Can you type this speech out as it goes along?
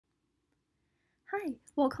Hi,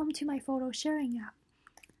 welcome to my photo sharing app.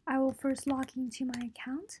 I will first log into my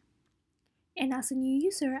account. And as a new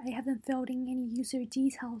user, I haven't filled in any user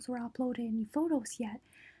details or uploaded any photos yet,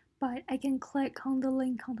 but I can click on the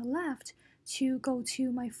link on the left to go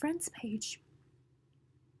to my friends page.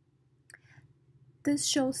 This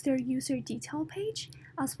shows their user detail page,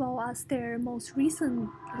 as well as their most recently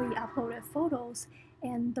uploaded photos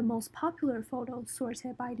and the most popular photos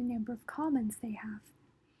sorted by the number of comments they have.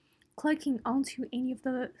 Clicking onto any of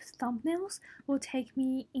the thumbnails will take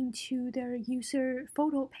me into their user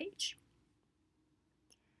photo page.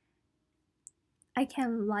 I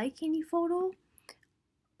can like any photo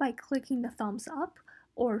by clicking the thumbs up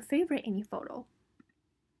or favorite any photo.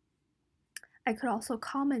 I could also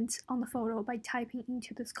comment on the photo by typing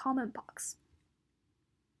into this comment box.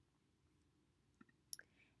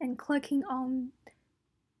 And clicking on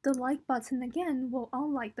the like button again will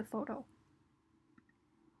unlike the photo.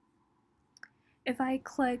 If I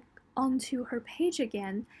click onto her page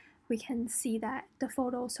again, we can see that the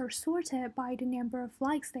photos are sorted by the number of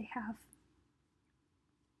likes they have.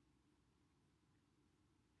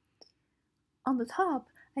 On the top,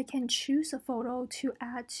 I can choose a photo to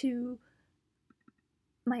add to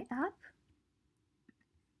my app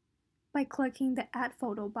by clicking the Add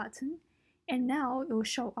Photo button, and now it will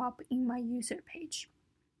show up in my user page.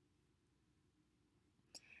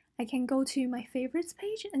 I can go to my favorites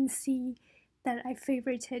page and see that I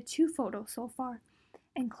favorited 2 photos so far,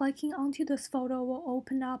 and clicking onto this photo will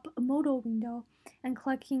open up a modal window, and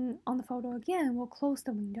clicking on the photo again will close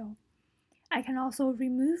the window. I can also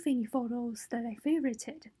remove any photos that I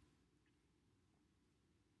favorited.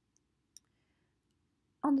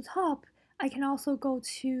 On the top, I can also go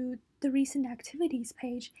to the recent activities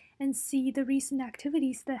page and see the recent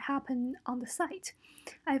activities that happened on the site.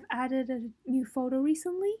 I've added a new photo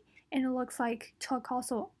recently, and it looks like Tuck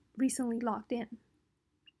also recently logged in.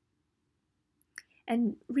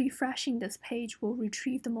 And refreshing this page will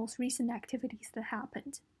retrieve the most recent activities that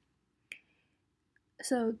happened.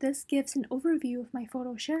 So this gives an overview of my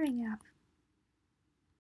photo sharing app.